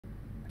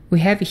We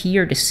have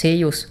here the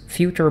sales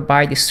filtered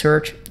by the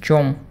search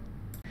John.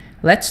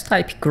 Let's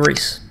type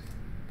Chris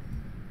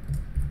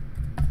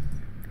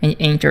and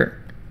enter.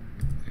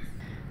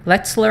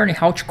 Let's learn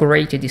how to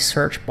create the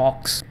search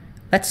box.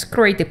 Let's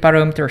create the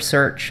parameter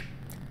search.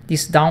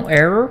 This down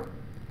arrow,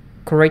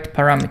 create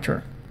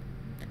parameter.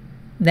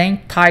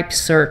 Then type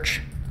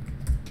search.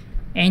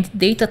 And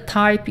data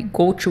type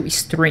go to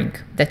string,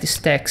 that is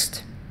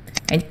text.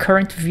 And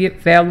current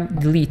value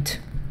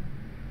delete.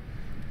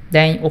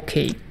 Then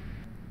OK.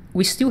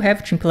 We still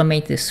have to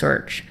implement the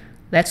search.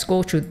 Let's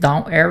go to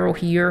down arrow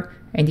here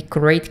and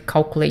create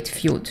calculate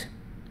field.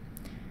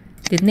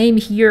 The name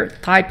here,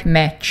 type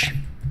match.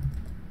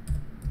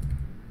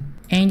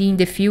 And in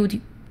the field,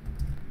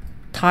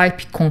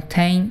 type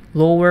contain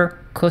lower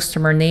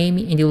customer name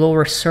in the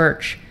lower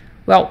search.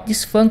 Well,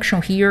 this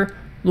function here,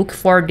 look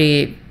for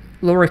the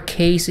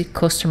lowercase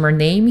customer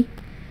name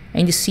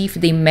and see if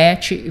they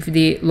match with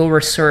the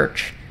lower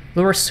search.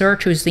 Lower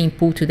search is the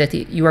input that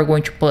you are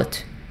going to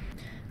put.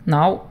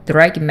 Now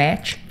drag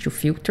match to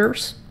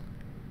filters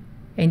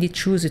and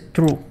choose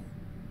true.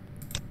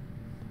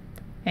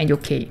 And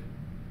OK.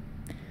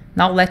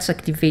 Now let's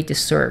activate the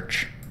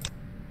search.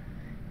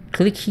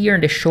 Click here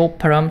in the show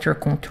parameter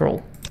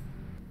control.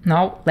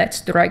 Now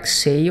let's drag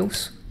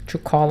sales to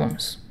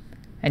columns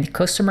and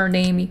customer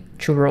name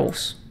to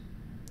rows.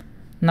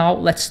 Now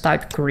let's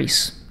type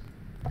Chris.